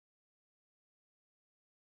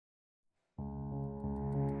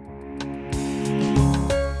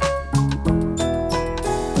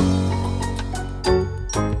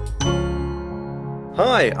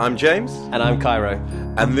Hi, I'm James. And I'm Cairo.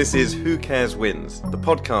 And this is Who Cares Wins, the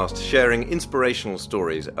podcast sharing inspirational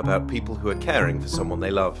stories about people who are caring for someone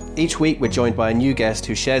they love. Each week we're joined by a new guest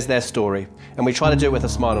who shares their story, and we try to do it with a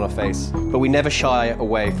smile on our face, but we never shy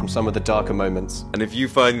away from some of the darker moments. And if you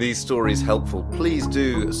find these stories helpful, please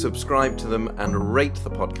do subscribe to them and rate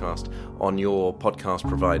the podcast on your podcast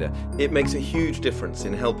provider. It makes a huge difference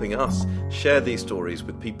in helping us share these stories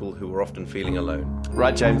with people who are often feeling alone.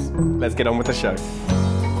 Right, James, let's get on with the show.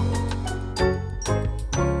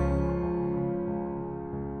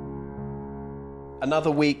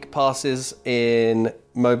 Another week passes in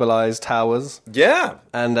mobilised towers. Yeah.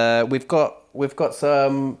 And we've got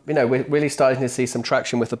some, we're really starting to see some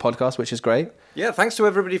traction with the podcast, which is great. Yeah, thanks to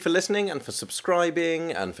everybody for listening and for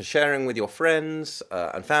subscribing and for sharing with your friends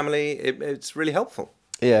and family. It's really helpful.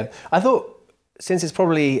 Yeah. I thought, since it's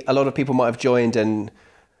probably a lot of people might have joined, and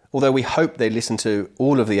although we hope they listen to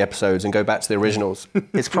all of the episodes and go back to the originals,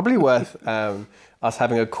 it's probably worth us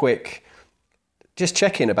having a quick just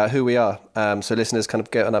check-in about who we are, so listeners kind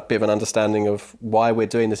of get a bit of an understanding of why we're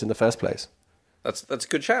doing this in the first place. That's a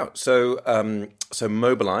good shout. So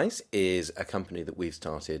Mobilise is a company that we've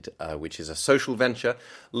started, which is a social venture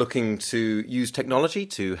looking to use technology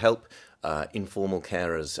to help informal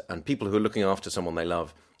carers and people who are looking after someone they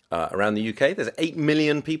love around the UK. There's 8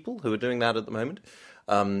 million people who are doing that at the moment.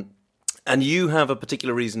 And you have a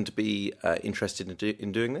particular reason to be interested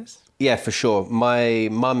in doing this? Yeah, for sure. My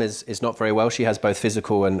mum is not very well. She has both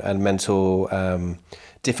physical and mental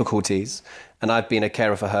difficulties. And I've been a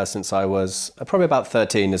carer for her since I was probably about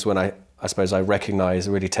 13 is when I suppose I recognised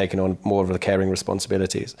really taking on more of the caring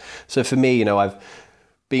responsibilities. So for me, I've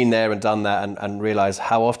been there and done that and realised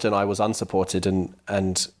how often I was unsupported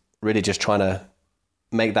and really just trying to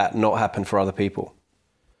make that not happen for other people.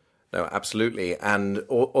 No, absolutely. And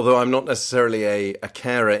although I'm not necessarily a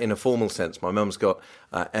carer in a formal sense, my mum's got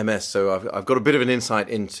MS, so I've got a bit of an insight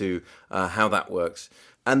into how that works.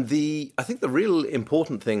 And I think the real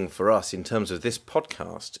important thing for us in terms of this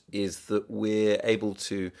podcast is that we're able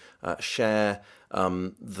to share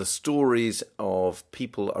the stories of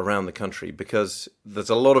people around the country, because there's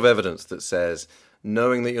a lot of evidence that says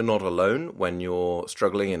knowing that you're not alone when you're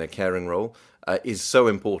struggling in a caring role is so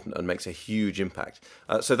important and makes a huge impact.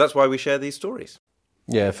 So that's why we share these stories.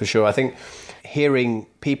 Yeah, for sure. I think hearing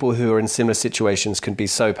people who are in similar situations can be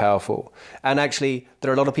so powerful. And actually,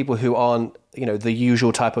 there are a lot of people who aren't, the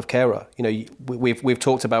usual type of carer. We've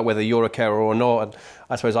talked about whether you're a carer or not. And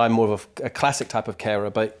I suppose I'm more of a classic type of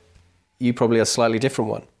carer, but you probably are a slightly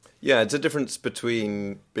different one. Yeah, it's a difference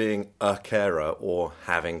between being a carer or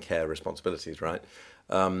having care responsibilities, right?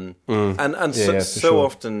 So sure.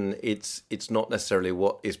 often it's not necessarily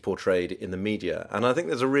what is portrayed in the media. And I think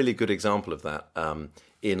there's a really good example of that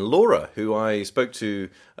in Laura, who I spoke to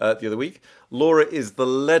the other week. Laura is the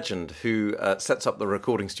legend who sets up the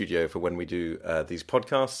recording studio for when we do these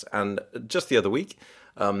podcasts. And just the other week,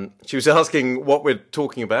 she was asking what we're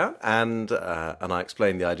talking about, and I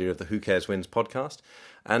explained the idea of the Who Cares Wins podcast.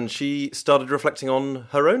 And she started reflecting on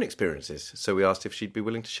her own experiences. So we asked if she'd be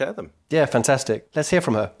willing to share them. Yeah, fantastic. Let's hear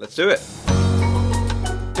from her. Let's do it.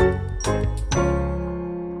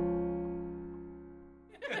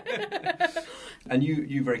 And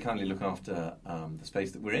you very kindly look after the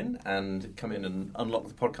space that we're in and come in and unlock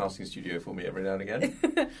the podcasting studio for me every now and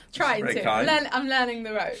again. Trying to. I'm learning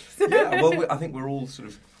the ropes. Yeah, well, I think we're all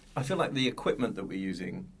I feel like the equipment that we're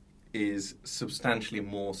using is substantially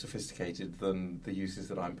more sophisticated than the uses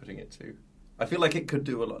that I'm putting it to. I feel like it could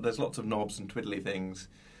do a lot. There's lots of knobs and twiddly things.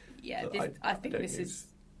 Yeah, I think this is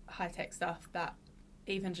high-tech stuff that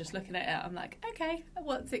even just looking at it, I'm like, okay,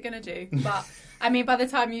 what's it going to do? But, I mean, by the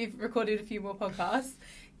time you've recorded a few more podcasts,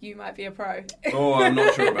 you might be a pro. Oh, I'm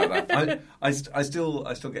not sure about that. I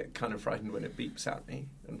still get kind of frightened when it beeps at me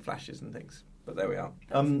and flashes and things. But there we are.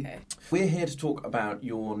 Okay. We're here to talk about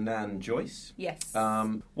your nan, Joyce. Yes.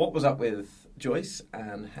 What was up with Joyce,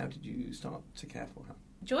 and how did you start to care for her?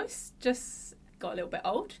 Joyce just got a little bit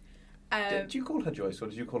old. Did you call her Joyce, or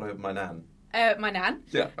did you call her my nan? My nan.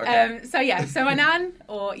 Yeah. Okay. So my nan,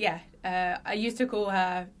 I used to call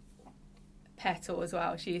her Petal as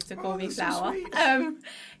well. She used to call me Flower. So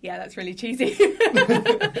yeah, that's really cheesy.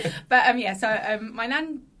 But my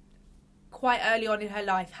nan, quite early on in her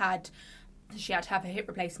life, she had to have a hip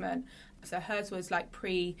replacement. So hers was like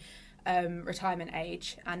retirement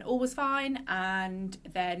age, and all was fine. And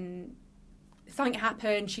then something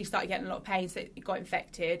happened. She started getting a lot of pain, so it got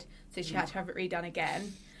infected. So she had to have it redone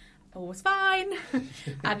again. All was fine.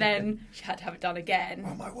 And then she had to have it done again.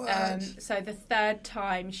 Oh, my word. So the third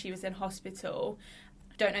time she was in hospital,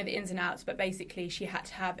 I don't know the ins and outs, but basically she had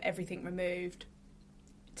to have everything removed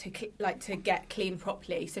to get clean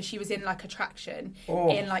properly. So she was in like a traction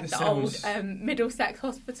in like the sounds... old Middlesex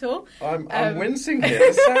hospital. I'm wincing here.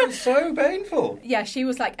 This sounds so painful. Yeah, she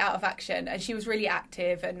was like out of action, and she was really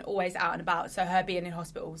active and always out and about. So her being in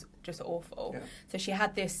hospital was just awful. Yeah. So she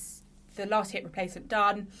had the last hip replacement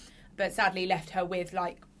done, but sadly left her with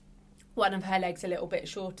like one of her legs a little bit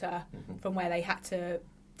shorter from where they had to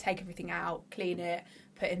take everything out, clean it,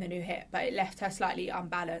 put in the new hip, but it left her slightly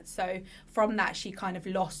unbalanced. So from that, she kind of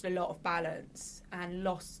lost a lot of balance and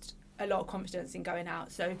lost a lot of confidence in going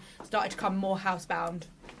out. So started to become more housebound,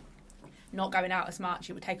 not going out as much.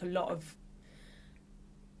 It would take a lot of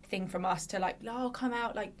thing from us to like, oh, come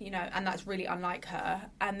out, like, you know, and that's really unlike her.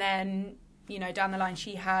 And then, you know, down the line,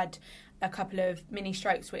 she had a couple of mini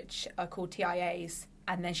strokes, which are called TIAs.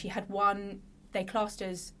 And then she had one, they classed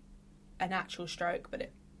as an actual stroke,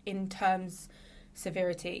 but in terms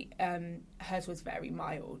severity, hers was very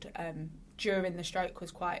mild. During the stroke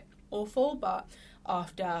was quite awful, but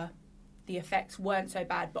after the effects weren't so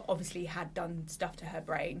bad, but obviously had done stuff to her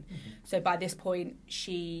brain. So by this point,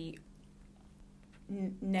 she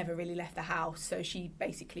never really left the house. So she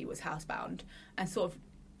basically was housebound, and sort of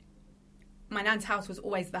my nan's house was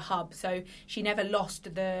always the hub. So she never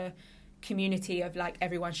lost the community of like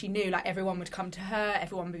everyone she knew. Like everyone would come to her,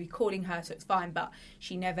 everyone would be calling her, so it's fine, but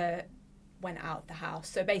she never went out the house.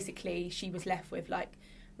 So basically she was left with like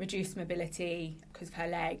reduced mobility because of her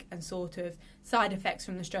leg and sort of side effects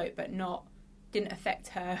from the stroke, but didn't affect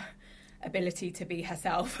her ability to be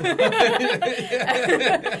herself.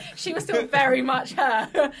 She was still very much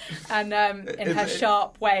her, and in her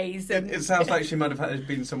sharp ways. And it sounds like she might have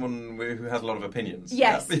been someone who has a lot of opinions.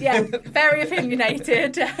 Yes, yeah, very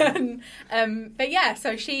opinionated. But yeah,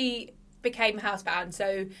 so she became housebound.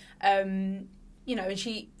 So you know, and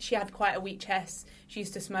she had quite a weak chest. She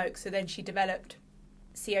used to smoke, so then she developed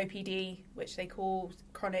COPD, which they call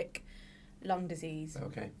chronic lung disease.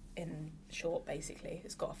 Okay. In short, basically.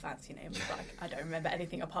 It's got a fancy name, but I don't remember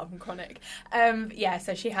anything apart from chronic. Yeah,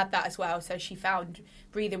 so she had that as well. So she found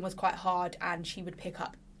breathing was quite hard, and she would pick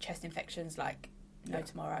up chest infections like no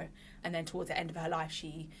tomorrow. And then towards the end of her life,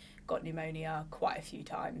 she got pneumonia quite a few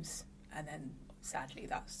times. And then sadly,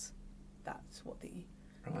 that's what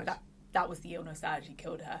that was the illness that actually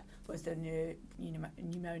killed her, was the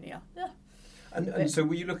pneumonia. Yeah. And so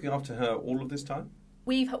were you looking after her all of this time?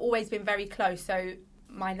 We've always been very close. So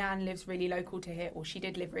my nan lives really local to here, or she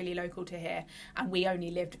did live really local to here, and we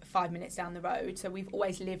only lived 5 minutes down the road. So we've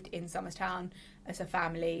always lived in Somerstown as a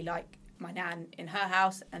family, like my nan in her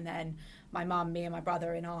house, and then my mum, me and my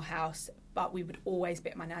brother in our house. But we would always be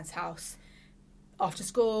at my nan's house after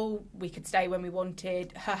school. We could stay when we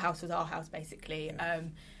wanted. Her house was our house, basically. Yeah.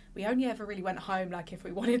 We only ever really went home, like, if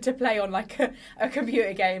we wanted to play on, like, a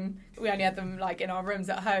computer game. We only had them, like, in our rooms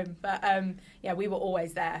at home. But, yeah, we were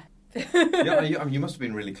always there. Yeah, you must have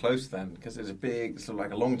been really close then, because it's a big, sort of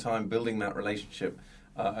like a long time building that relationship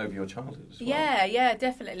over your childhood as well. Yeah,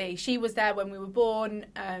 definitely. She was there when we were born.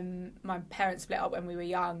 My parents split up when we were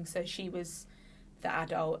young, so she was the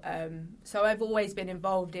adult. So I've always been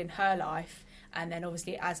involved in her life. And then,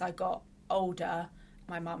 obviously, as I got older,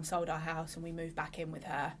 my mum sold our house and we moved back in with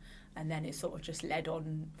her, and then it sort of just led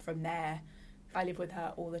on from there. I lived with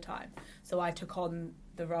her all the time, so I took on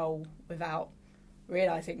the role without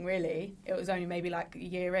realising, really. It was only maybe like a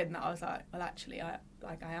year in that I was like, well, actually, I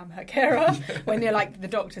am her carer. When you're like, the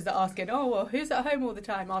doctors are asking, oh, well, who's at home all the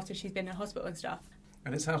time after she's been in hospital and stuff.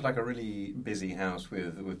 And it sounds like a really busy house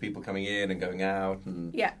with people coming in and going out.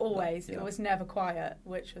 And yeah, always. Yeah. It was never quiet,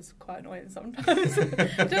 which was quite annoying sometimes.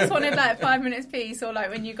 Just wanted like 5 minutes peace, or like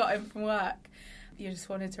when you got in from work, you just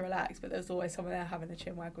wanted to relax, but there was always someone there having a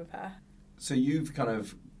chinwag with her. So you've kind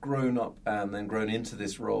of grown up and then grown into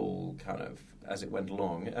this role kind of as it went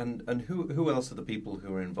along. And who else are the people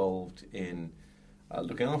who are involved in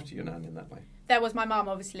looking after your nan in that way? There was my mum,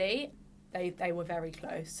 obviously. They were very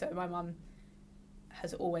close. So my mum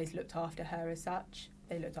has always looked after her as such.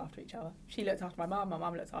 They looked after each other. She looked after my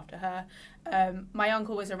mum looked after her. My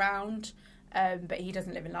uncle was around, but he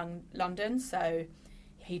doesn't live in London, so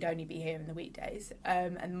he'd only be here in the weekdays.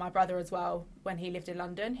 And my brother as well, when he lived in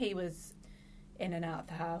London, he was in and out of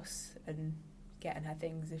the house and getting her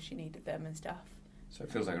things if she needed them and stuff. So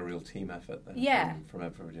it feels like a real team effort then from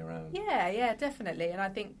everybody around. Yeah, definitely. And I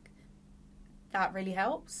think that really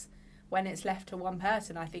helps when it's left to one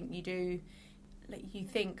person. I think you do... Like, you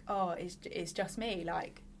think, oh, it's just me,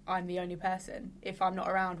 like, I'm the only person. If I'm not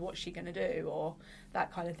around, what's she going to do? Or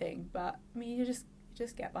that kind of thing. But, I mean, you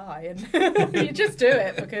just get by and you just do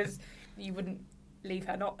it, because you wouldn't leave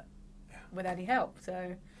her not with any help.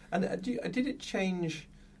 So. And did it change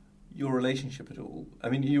your relationship at all? I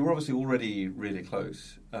mean, you were obviously already really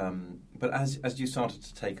close, but as you started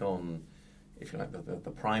to take on, if you like,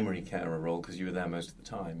 the primary carer role, because you were there most of the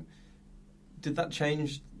time, did that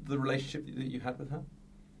change the relationship that you had with her?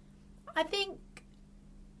 I think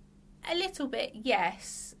a little bit,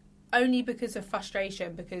 yes. Only because of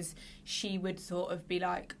frustration, because she would sort of be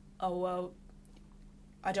like, oh, well,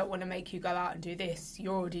 I don't want to make you go out and do this.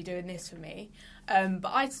 You're already doing this for me.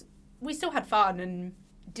 But we still had fun and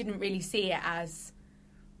didn't really see it as,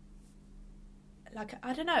 like,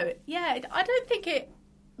 I don't know. Yeah, I don't think it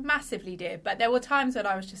massively did. But there were times when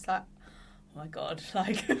I was just like, oh my God,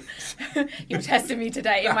 like, you're testing me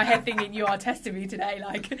today. In my head thinking, you are testing me today.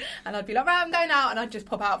 Like, and I'd be like, right, I'm going out. And I'd just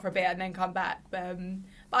pop out for a bit and then come back. But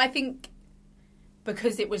I think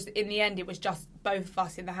because it was, in the end, it was just both of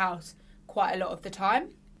us in the house quite a lot of the time.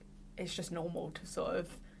 It's just normal to sort of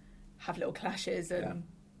have little clashes and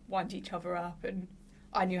wind each other up, and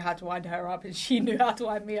I knew how to wind her up and she knew how to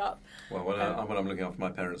wind me up. Well, when I'm looking after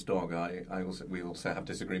my parents' dog, we also have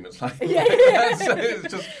disagreements like yeah. that. So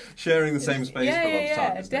it's just sharing the same space for a lot of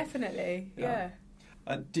time. Yeah, definitely. Yeah.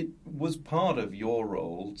 Was part of your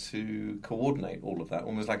role to coordinate all of that,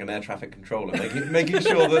 almost like an air traffic controller, making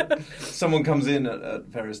sure that someone comes in at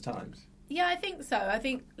various times? Yeah, I think so. I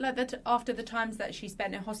think like that after the times that she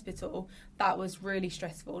spent in hospital, that was really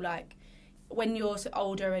stressful. Like when you're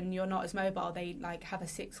older and you're not as mobile, they like have a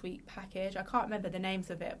 6-week package. I can't remember the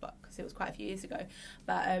names of it, but because it was quite a few years ago.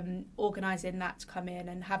 But organising that to come in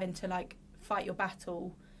and having to like fight your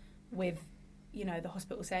battle with, you know, the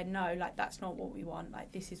hospital saying no, like that's not what we want.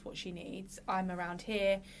 Like this is what she needs. I'm around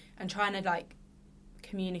here, and trying to like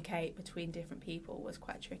communicate between different people was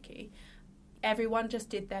quite tricky. Everyone just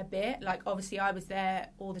did their bit. Like, obviously, I was there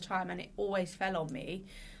all the time and it always fell on me.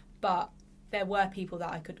 But there were people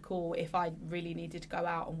that I could call if I really needed to go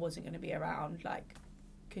out and wasn't going to be around. Like,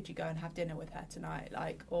 could you go and have dinner with her tonight?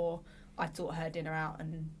 Like, or I'd sort her dinner out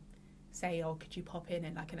and say, oh, could you pop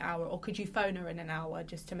in like an hour? Or could you phone her in an hour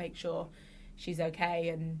just to make sure she's okay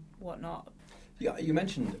and whatnot? Yeah, you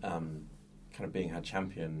mentioned kind of being her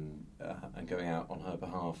champion and going out on her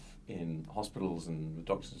behalf in hospitals and with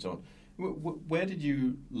doctors and so on. Where did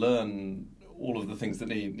you learn all of the things that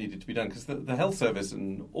needed to be done? Because the health service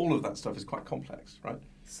and all of that stuff is quite complex, right?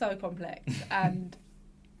 So complex. And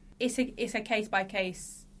it's a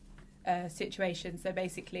case-by-case situation. So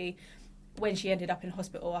basically, when she ended up in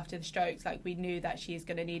hospital after the strokes, like we knew that she is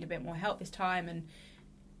going to need a bit more help this time. And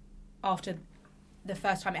after the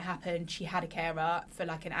first time it happened, she had a carer for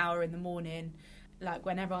like an hour in the morning, like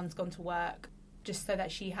when everyone's gone to work, just so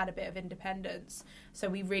that she had a bit of independence. So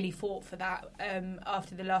we really fought for that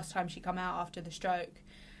after the last time she come out after the stroke,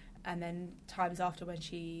 and then times after when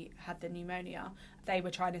she had the pneumonia. They were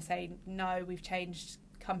trying to say, no, we've changed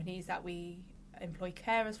companies that we employ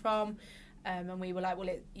carers from, and we were like, well,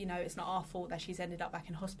 it's not our fault that she's ended up back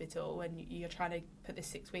in hospital, and you're trying to put this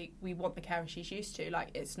 6 week, we want the carer she's used to. Like,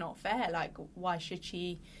 it's not fair. Like, why should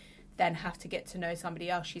she then have to get to know somebody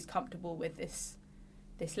else? She's comfortable with this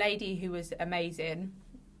lady who was amazing,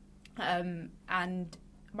 and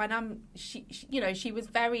my mum, she was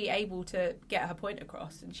very able to get her point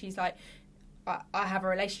across, and she's like, I have a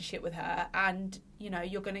relationship with her, and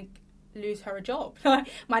you're going to lose her a job.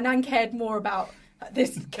 My nan cared more about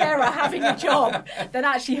this carer having a job than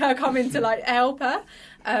actually her coming to like help her,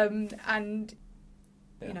 and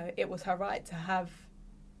it was her right to have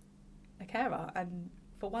a carer, and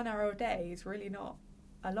for 1 hour a day is really not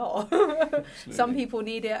a lot. Some people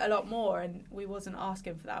need it a lot more, and we wasn't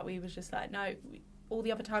asking for that. We was just like, no, all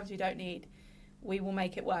the other times we don't need, we will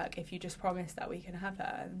make it work if you just promise that we can have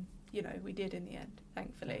her. And we did in the end,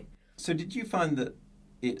 thankfully. So did you find that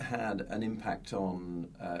it had an impact on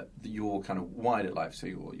your kind of wider life, so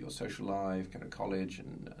your social life, kind of college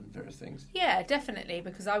and various things? Yeah, definitely,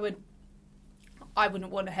 because I wouldn't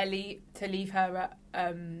want her to leave her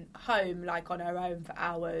at home like on her own for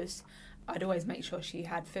hours. I'd always make sure she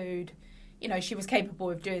had food. She was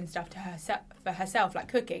capable of doing stuff for herself, like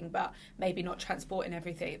cooking, but maybe not transporting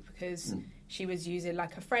everything because she was using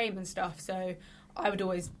like a frame and stuff. So I would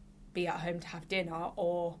always be at home to have dinner,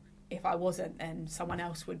 or if I wasn't, then someone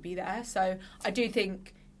else would be there. So I do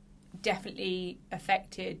think definitely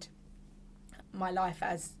affected my life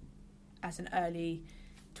as an early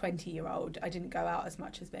 20-year-old. I didn't go out as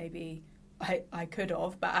much as maybe I could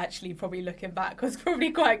have, but actually probably looking back was probably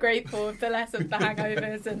quite grateful of the less of the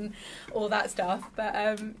hangovers and all that stuff. But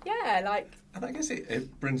And I guess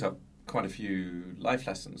it brings up quite a few life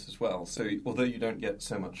lessons as well. So although you don't get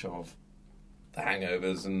so much of the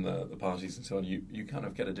hangovers and the parties and so on, you kind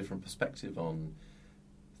of get a different perspective on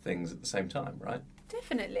things at the same time, right?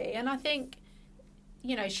 Definitely. And I think,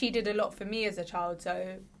 you know, she did a lot for me as a child,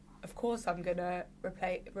 so of course I'm going to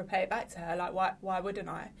repay it back to her. Like, why wouldn't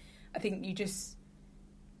I? I think you just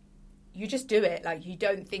do it. Like, you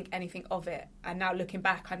don't think anything of it. And now looking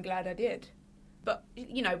back, I'm glad I did. But,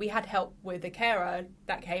 you know, we had help with a carer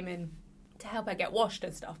that came in to help her get washed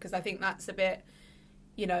and stuff, because I think that's a bit,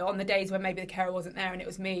 you know, on the days when maybe the carer wasn't there and it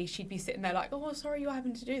was me, she'd be sitting there like, oh, sorry you're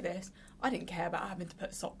having to do this. I didn't care about having to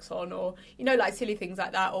put socks on, or, you know, like silly things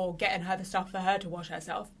like that, or getting her the stuff for her to wash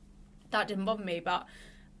herself. That didn't bother me, but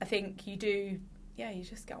I think you do, you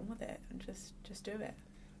just get on with it and just do it.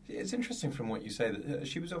 It's interesting from what you say that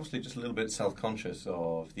she was obviously just a little bit self-conscious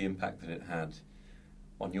of the impact that it had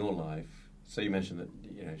on your life. So you mentioned that,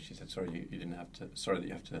 you know, she said, sorry, you didn't have to, sorry that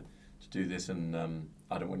you have to do this, and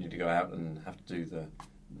I don't want you to go out and have to do the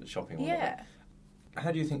shopping. Or whatever.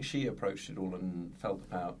 How do you think she approached it all and felt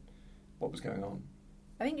about what was going on?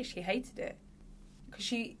 I think she hated it, because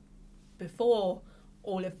she, before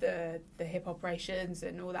all of the hip operations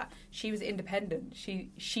and all that, she was independent.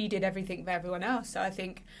 She did everything for everyone else. So I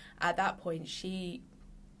think at that point she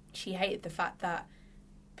hated the fact that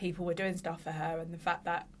people were doing stuff for her, and the fact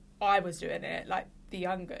that I was doing it, like the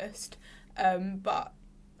youngest. But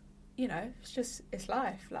you know, it's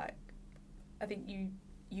life. Like, I think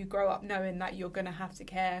you grow up knowing that you're going to have to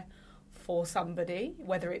care for somebody,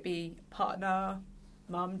 whether it be partner,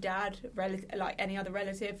 mum, dad, like any other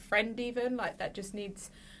relative, friend even, like that just needs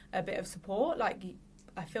a bit of support. Like,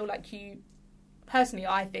 I feel like personally,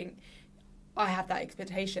 I think I have that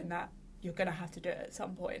expectation that you're going to have to do it at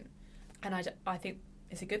some point. And I think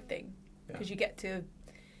it's a good thing, because you get to,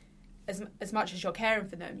 as much as you're caring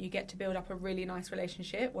for them, you get to build up a really nice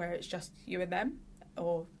relationship where it's just you and them,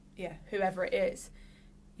 or whoever it is,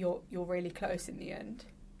 you're really close in the end.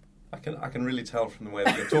 I can really tell from the way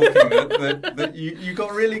that you're talking that you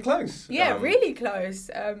got really close. Yeah, really close.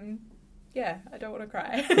 I don't want to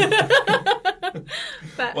cry.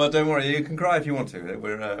 But, well, don't worry, you can cry if you want to.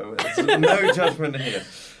 There's no judgment here.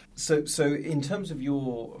 So in terms of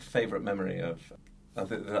your favourite memory of, I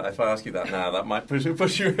think that if I ask you that now, that might push you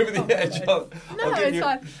over the edge. It's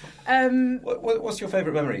fine. What's your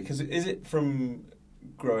favourite memory? Because is it from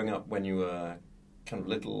growing up when you were kind of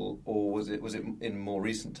little, or was it in more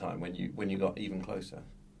recent time when you got even closer?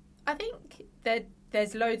 I think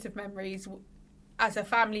there's loads of memories. As a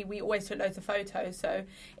family, we always took loads of photos, so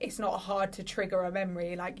it's not hard to trigger a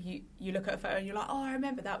memory. Like, you look at a photo and you're like, oh, I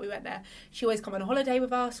remember that, we went there. She always come on a holiday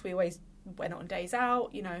with us. We always went on days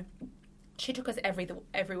out, you know. She took us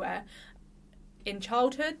everywhere. In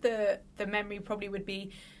childhood, the memory probably would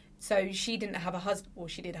be, so she didn't have a husband, well,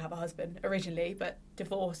 she did have a husband originally, but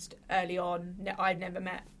divorced early on. I'd never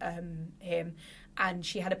met him. And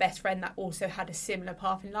she had a best friend that also had a similar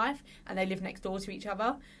path in life, and they lived next door to each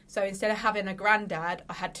other. So instead of having a granddad,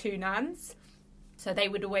 I had two nans. So they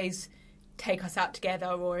would always take us out together,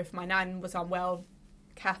 or if my nan was unwell,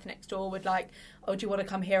 Kath next door would like, oh, do you want to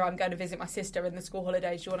come here? I'm going to visit my sister in the school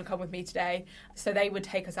holidays. Do you want to come with me today? So they would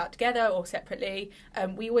take us out together or separately.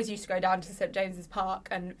 We always used to go down to St James's Park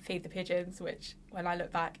and feed the pigeons, which, when I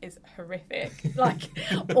look back, is horrific. Like,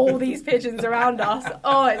 all these pigeons around us.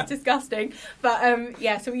 Oh, it's disgusting. But,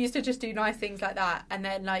 so we used to just do nice things like that. And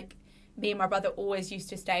then, like, me and my brother always used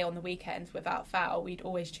to stay on the weekends without fail. We'd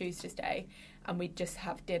always choose to stay. And we'd just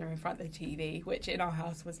have dinner in front of the TV, which in our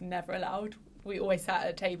house was never allowed. We always sat at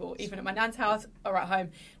a table, even at my nan's house or at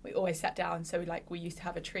home. We always sat down. So we used to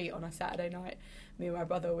have a treat on a Saturday night. Me and my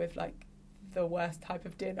brother with like the worst type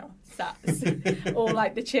of dinner, all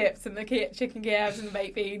like the chips and the chicken Kievs and the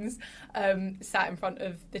baked beans. Sat in front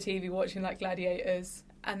of the TV watching like Gladiators.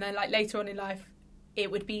 And then like later on in life,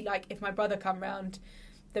 it would be like if my brother come round,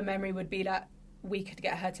 the memory would be that we could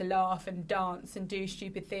get her to laugh and dance and do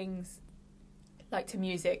stupid things, like to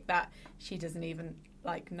music that she doesn't even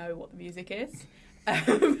like know what the music is.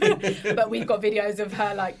 But we've got videos of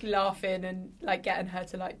her like laughing and like getting her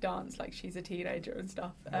to like dance like she's a teenager and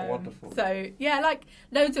stuff. Wonderful. So yeah, like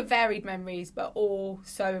loads of varied memories, but all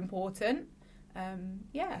so important. I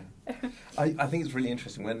think it's really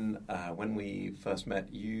interesting when we first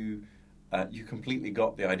met you. You completely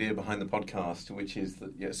got the idea behind the podcast, which is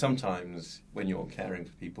that sometimes when you're caring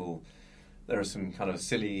for people, there are some kind of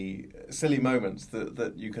silly moments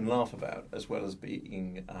that you can laugh about, as well as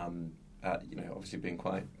being, obviously being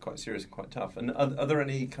quite serious and quite tough. And are there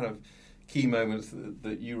any kind of key moments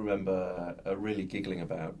that you remember really giggling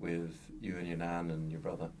about with you and your nan and your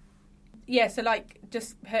brother? yeah, so like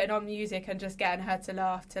just putting on music and just getting her to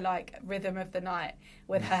laugh to like Rhythm of the Night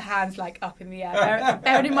with her hands like up in the air.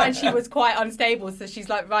 Bearing in mind she was quite unstable, so she's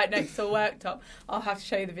like right next to a worktop. I'll have to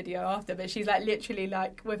show you the video after, but she's like literally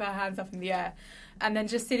like with her hands up in the air. And then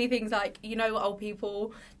just silly things like, you know, old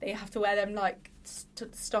people, they have to wear them like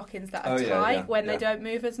stockings that are tight when they don't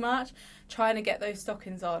move as much. Trying to get those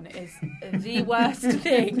stockings on is the worst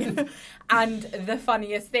thing and the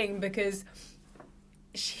funniest thing, because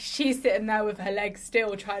she's sitting there with her legs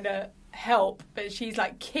still trying to help, but she's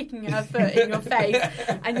like kicking her foot in your face,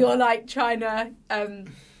 and you're like trying to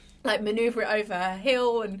like maneuver it over her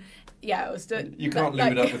heel. And yeah, it was you can't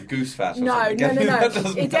lube it up with goose fat or no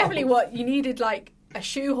something. It's definitely what you needed, like a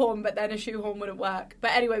shoehorn, but then a shoehorn wouldn't work.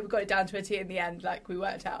 But anyway, we got it down to a T in the end. Like we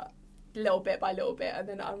worked out little bit by little bit and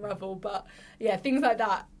then unravel. But yeah, things like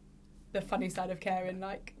that, the funny side of caring,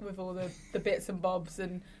 like with all the bits and bobs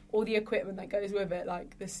and all the equipment that goes with it,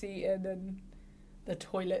 like the seating and the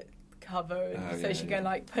toilet cover, and she can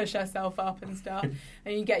like push herself up and stuff.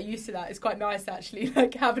 And you get used to that. It's quite nice actually,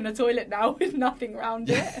 like having a toilet now with nothing around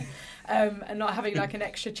it, and not having like an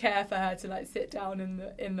extra chair for her to like sit down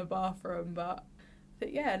in the bathroom. But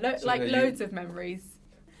yeah, loads of memories.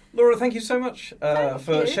 Laura, thank you so much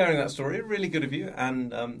for sharing that story. Really good of you,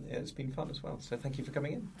 and it's been fun as well. So thank you for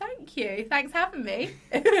coming in. Thank you. Thanks for having me.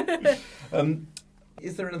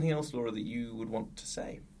 Is there anything else, Laura, that you would want to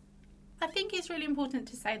say? I think it's really important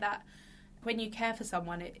to say that when you care for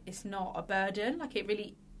someone, it's not a burden. Like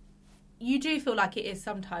you do feel like it is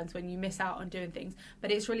sometimes when you miss out on doing things,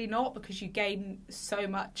 but it's really not, because you gain so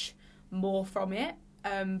much more from it.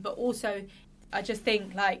 But also, I just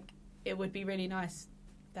think like it would be really nice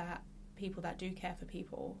that people that do care for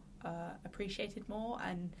people are appreciated more,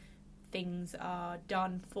 and things are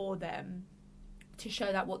done for them to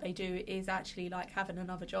show that what they do is actually like having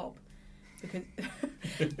another job. Because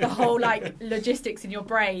the whole like logistics in your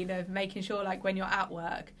brain of making sure like when you're at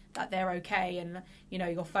work that they're okay, and you know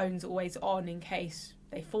your phone's always on in case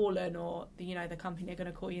they've fallen, or the company are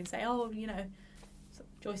going to call you and say, oh,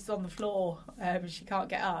 Joyce is on the floor, she can't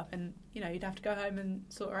get up, and you'd have to go home and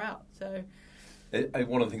sort her out. So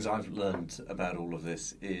one of the things I've learned about all of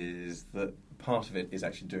this is that part of it is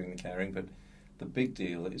actually doing the caring, but the big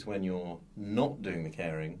deal is when you're not doing the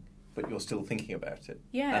caring, but you're still thinking about it.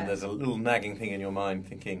 Yeah. And there's a little nagging thing in your mind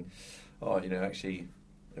thinking, actually,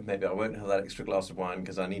 maybe I won't have that extra glass of wine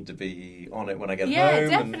because I need to be on it when I get home. Yeah,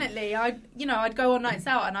 definitely. I'd go on nights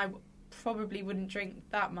out and I probably wouldn't drink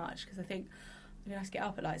that much, because I think I'm going to have to get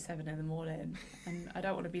up at like 7 in the morning and I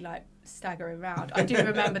don't want to be like staggering around. I do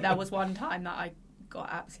remember there was one time that I got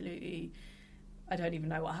absolutely, I don't even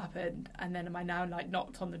know what happened, and then my nan like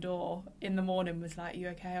knocked on the door in the morning, was like, you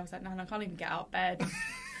okay? I was like, Nan, I can't even get out of bed.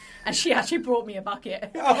 And she actually brought me a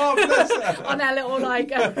bucket on that little like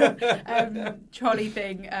trolley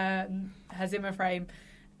thing, her Zimmer frame,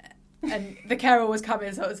 and the carer was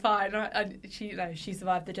coming, so it was fine. And she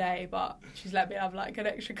survived the day, but she's let me have like an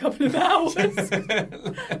extra couple of hours.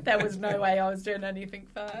 There was no way I was doing anything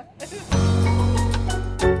for her.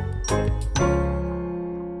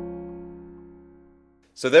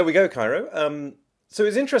 So there we go, Cairo. So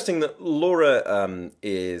it's interesting that Laura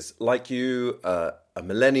is, like you, a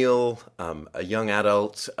millennial, a young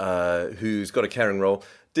adult who's got a caring role.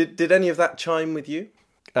 Did any of that chime with you?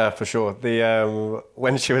 For sure.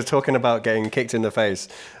 When she was talking about getting kicked in the face,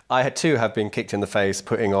 I too have been kicked in the face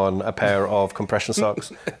putting on a pair of compression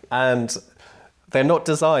socks. And they're not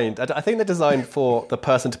designed. I think they're designed for the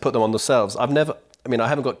person to put them on themselves. I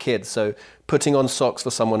haven't got kids, so putting on socks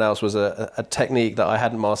for someone else was a technique that I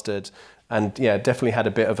hadn't mastered. And yeah, definitely had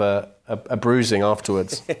a bit of a bruising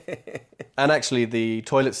afterwards. And actually the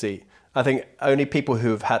toilet seat, I think only people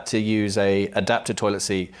who have had to use a adapted toilet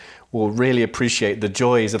seat will really appreciate the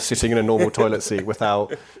joys of sitting in a normal toilet seat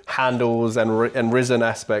without handles and risen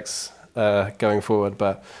aspects going forward.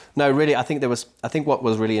 But no, really, I think what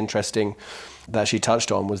was really interesting that she touched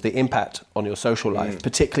on was the impact on your social life,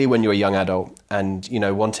 particularly when you're a young adult and,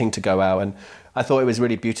 wanting to go out. And I thought it was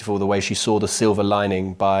really beautiful the way she saw the silver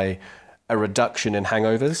lining by a reduction in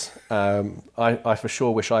hangovers. I for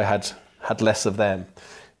sure wish I had less of them.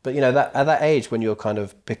 But, that at that age when you're kind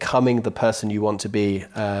of becoming the person you want to be,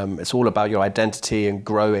 it's all about your identity and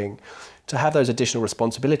growing. To have those additional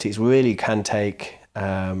responsibilities really can take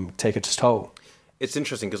its toll. It's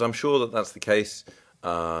interesting because I'm sure that that's the case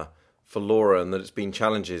for Laura, and that it's been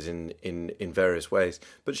challenges in various ways.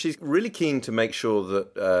 But she's really keen to make sure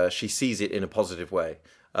that she sees it in a positive way.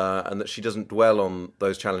 And that she doesn't dwell on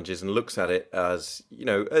those challenges and looks at it as,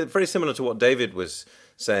 very similar to what David was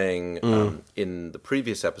saying in the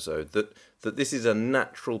previous episode, that this is a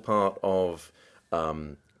natural part of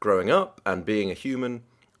growing up and being a human,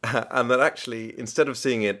 and that actually, instead of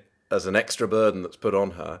seeing it as an extra burden that's put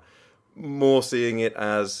on her, more seeing it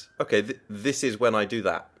as, okay, this is when I do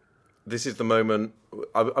that. This is the moment.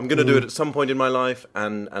 I'm going to do it at some point in my life,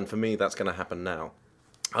 and for me, that's going to happen now.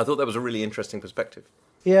 I thought that was a really interesting perspective.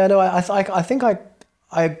 Yeah, no, I think I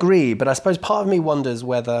agree, but I suppose part of me wonders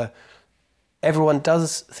whether everyone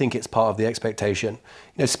does think it's part of the expectation.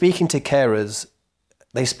 Speaking to carers,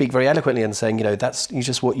 they speak very eloquently and saying, that's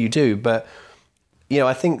just what you do. But,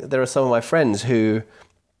 I think there are some of my friends who,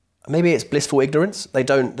 maybe it's blissful ignorance. They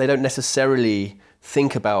don't necessarily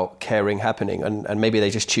think about caring happening, and maybe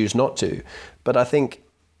they just choose not to. But I think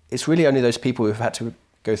it's really only those people who've had to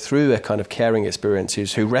go through a kind of caring experience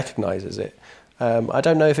who recognises it. I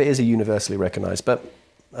don't know if it is a universally recognised, but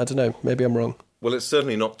I don't know, maybe I'm wrong. Well, it's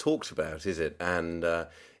certainly not talked about, is it? And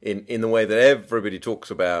in the way that everybody talks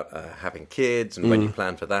about having kids and when you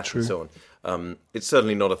plan for that and so on, it's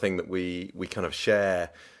certainly not a thing that we kind of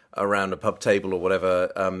share around a pub table or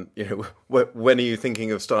whatever. When are you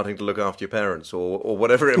thinking of starting to look after your parents or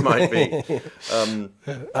whatever it might be?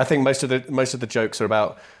 I think most of the jokes are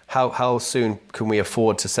about how soon can we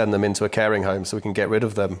afford to send them into a caring home so we can get rid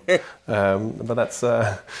of them. But that's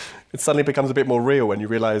it suddenly becomes a bit more real when you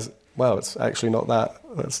realise, wow, it's actually not that.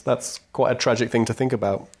 That's quite a tragic thing to think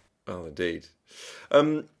about. Oh, indeed.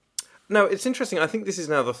 Now, it's interesting. I think this is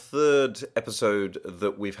now the third episode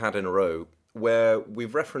that we've had in a row where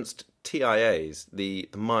we've referenced TIAs, the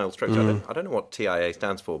mild strokes. I don't know what TIA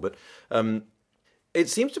stands for, but it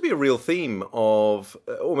seems to be a real theme of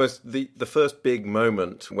almost the first big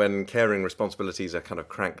moment when caring responsibilities are kind of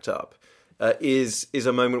cranked up is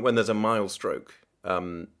a moment when there's a mild stroke.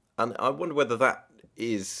 And I wonder whether that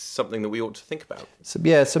is something that we ought to think about.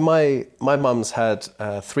 So my mum's had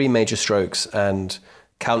 3 major strokes and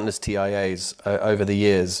countless TIAs over the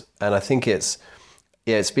years, and I think it's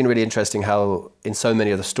been really interesting how in so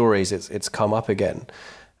many of the stories it's come up again.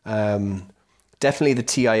 Definitely the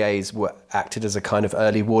TIAs were acted as a kind of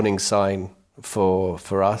early warning sign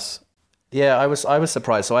for us. Yeah, I was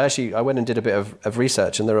surprised. So I went and did a bit of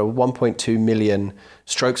research, and there are 1.2 million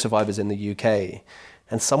stroke survivors in the UK,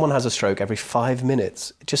 and someone has a stroke every 5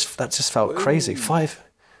 minutes. That just felt crazy.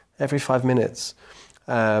 Every 5 minutes.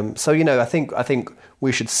 So I think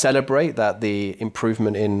we should celebrate that the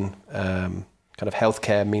improvement in kind of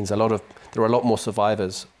healthcare means there are a lot more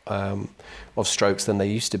survivors of strokes than there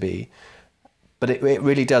used to be. But it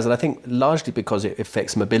really does, and I think largely because it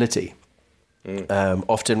affects mobility.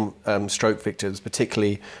 Often stroke victims,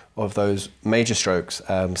 particularly of those major strokes,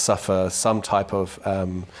 suffer some type of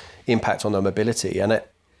impact on their mobility. And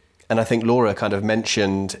I think Laura kind of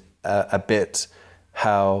mentioned a bit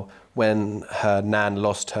how when her nan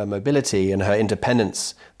lost her mobility and her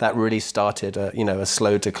independence, that really started a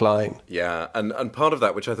slow decline. Yeah, and part of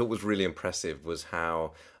that, which I thought was really impressive, was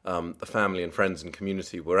how the family and friends and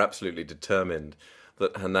community were absolutely determined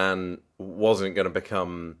that her nan wasn't going to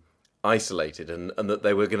become isolated and that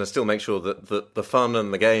they were going to still make sure that the fun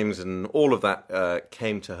and the games and all of that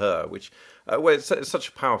came to her, which it's such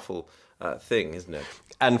a powerful thing, isn't it?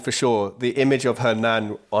 And for sure, the image of her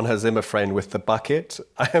nan on her Zimmer frame with the bucket,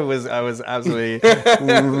 I was absolutely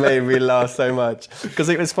made me laugh so much, because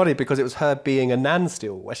it was funny because it was her being a nan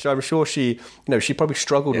still, which I'm sure she probably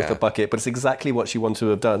struggled with the bucket, but it's exactly what she wanted to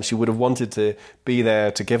have done. She would have wanted to be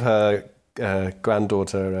there to give her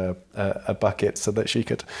granddaughter a bucket so that she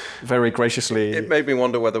could very graciously... It made me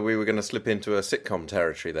wonder whether we were going to slip into a sitcom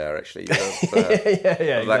territory there, actually. Exactly.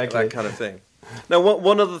 That kind of thing. Now,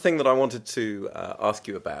 one other thing that I wanted to ask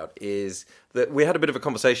you about is that we had a bit of a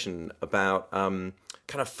conversation about kind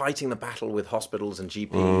of fighting the battle with hospitals and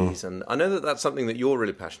GPs, and I know that that's something that you're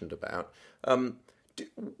really passionate about.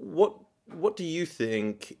 What do you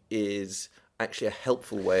think is actually a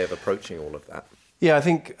helpful way of approaching all of that? Yeah, I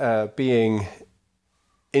think being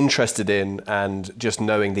interested in and just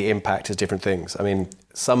knowing the impact is different things. I mean,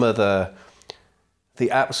 some of the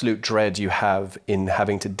absolute dread you have in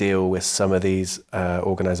having to deal with some of these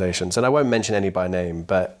organisations, and I won't mention any by name,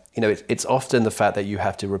 but it's often the fact that you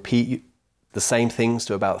have to repeat the same things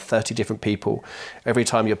to about 30 different people. Every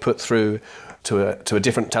time you're put through to a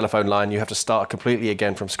different telephone line, you have to start completely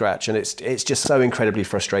again from scratch, and it's just so incredibly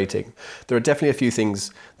frustrating. There are definitely a few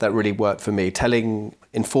things that really worked for me.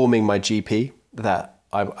 Informing my GP that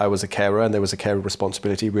I was a carer and there was a carer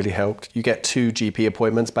responsibility really helped. You get 2 GP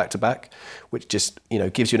appointments back to back, which just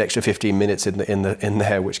gives you an extra 15 minutes in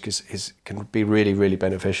there, which can be really, really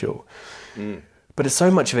beneficial. But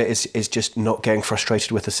so much of it is just not getting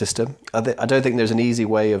frustrated with the system. I don't think there's an easy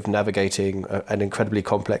way of navigating an incredibly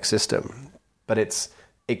complex system, but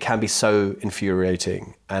it can be so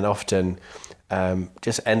infuriating. And often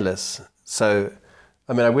just endless. So,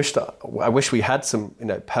 I mean, I wish we had some,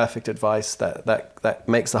 perfect advice that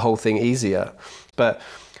makes the whole thing easier. But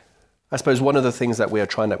I suppose one of the things that we are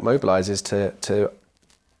trying to mobilize is to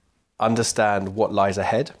understand what lies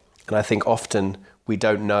ahead. And I think often we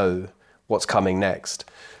don't know what's coming next.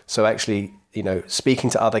 So actually, speaking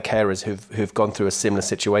to other carers who've gone through a similar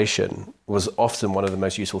situation was often one of the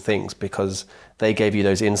most useful things, because they gave you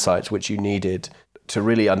those insights which you needed to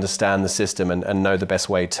really understand the system and know the best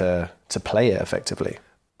way to play it effectively.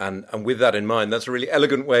 And with that in mind, that's a really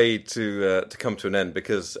elegant way to come to an end,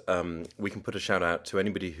 because we can put a shout out to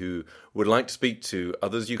anybody who would like to speak to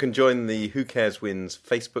others. You can join the Who Cares Wins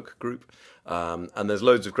Facebook group, and there's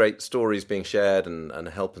loads of great stories being shared and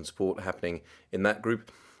help and support happening in that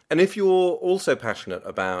group. And if you're also passionate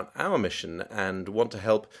about our mission and want to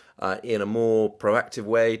help in a more proactive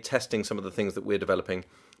way, testing some of the things that we're developing,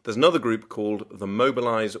 there's another group called the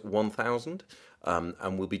Mobilise 1000,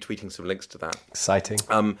 and we'll be tweeting some links to that. Exciting.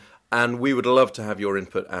 And we would love to have your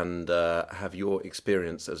input and have your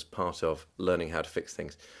experience as part of learning how to fix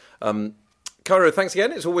things. Cairo, thanks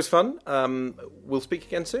again. It's always fun. We'll speak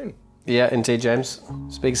again soon. Yeah, indeed, James.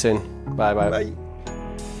 Speak soon. Bye-bye. Bye.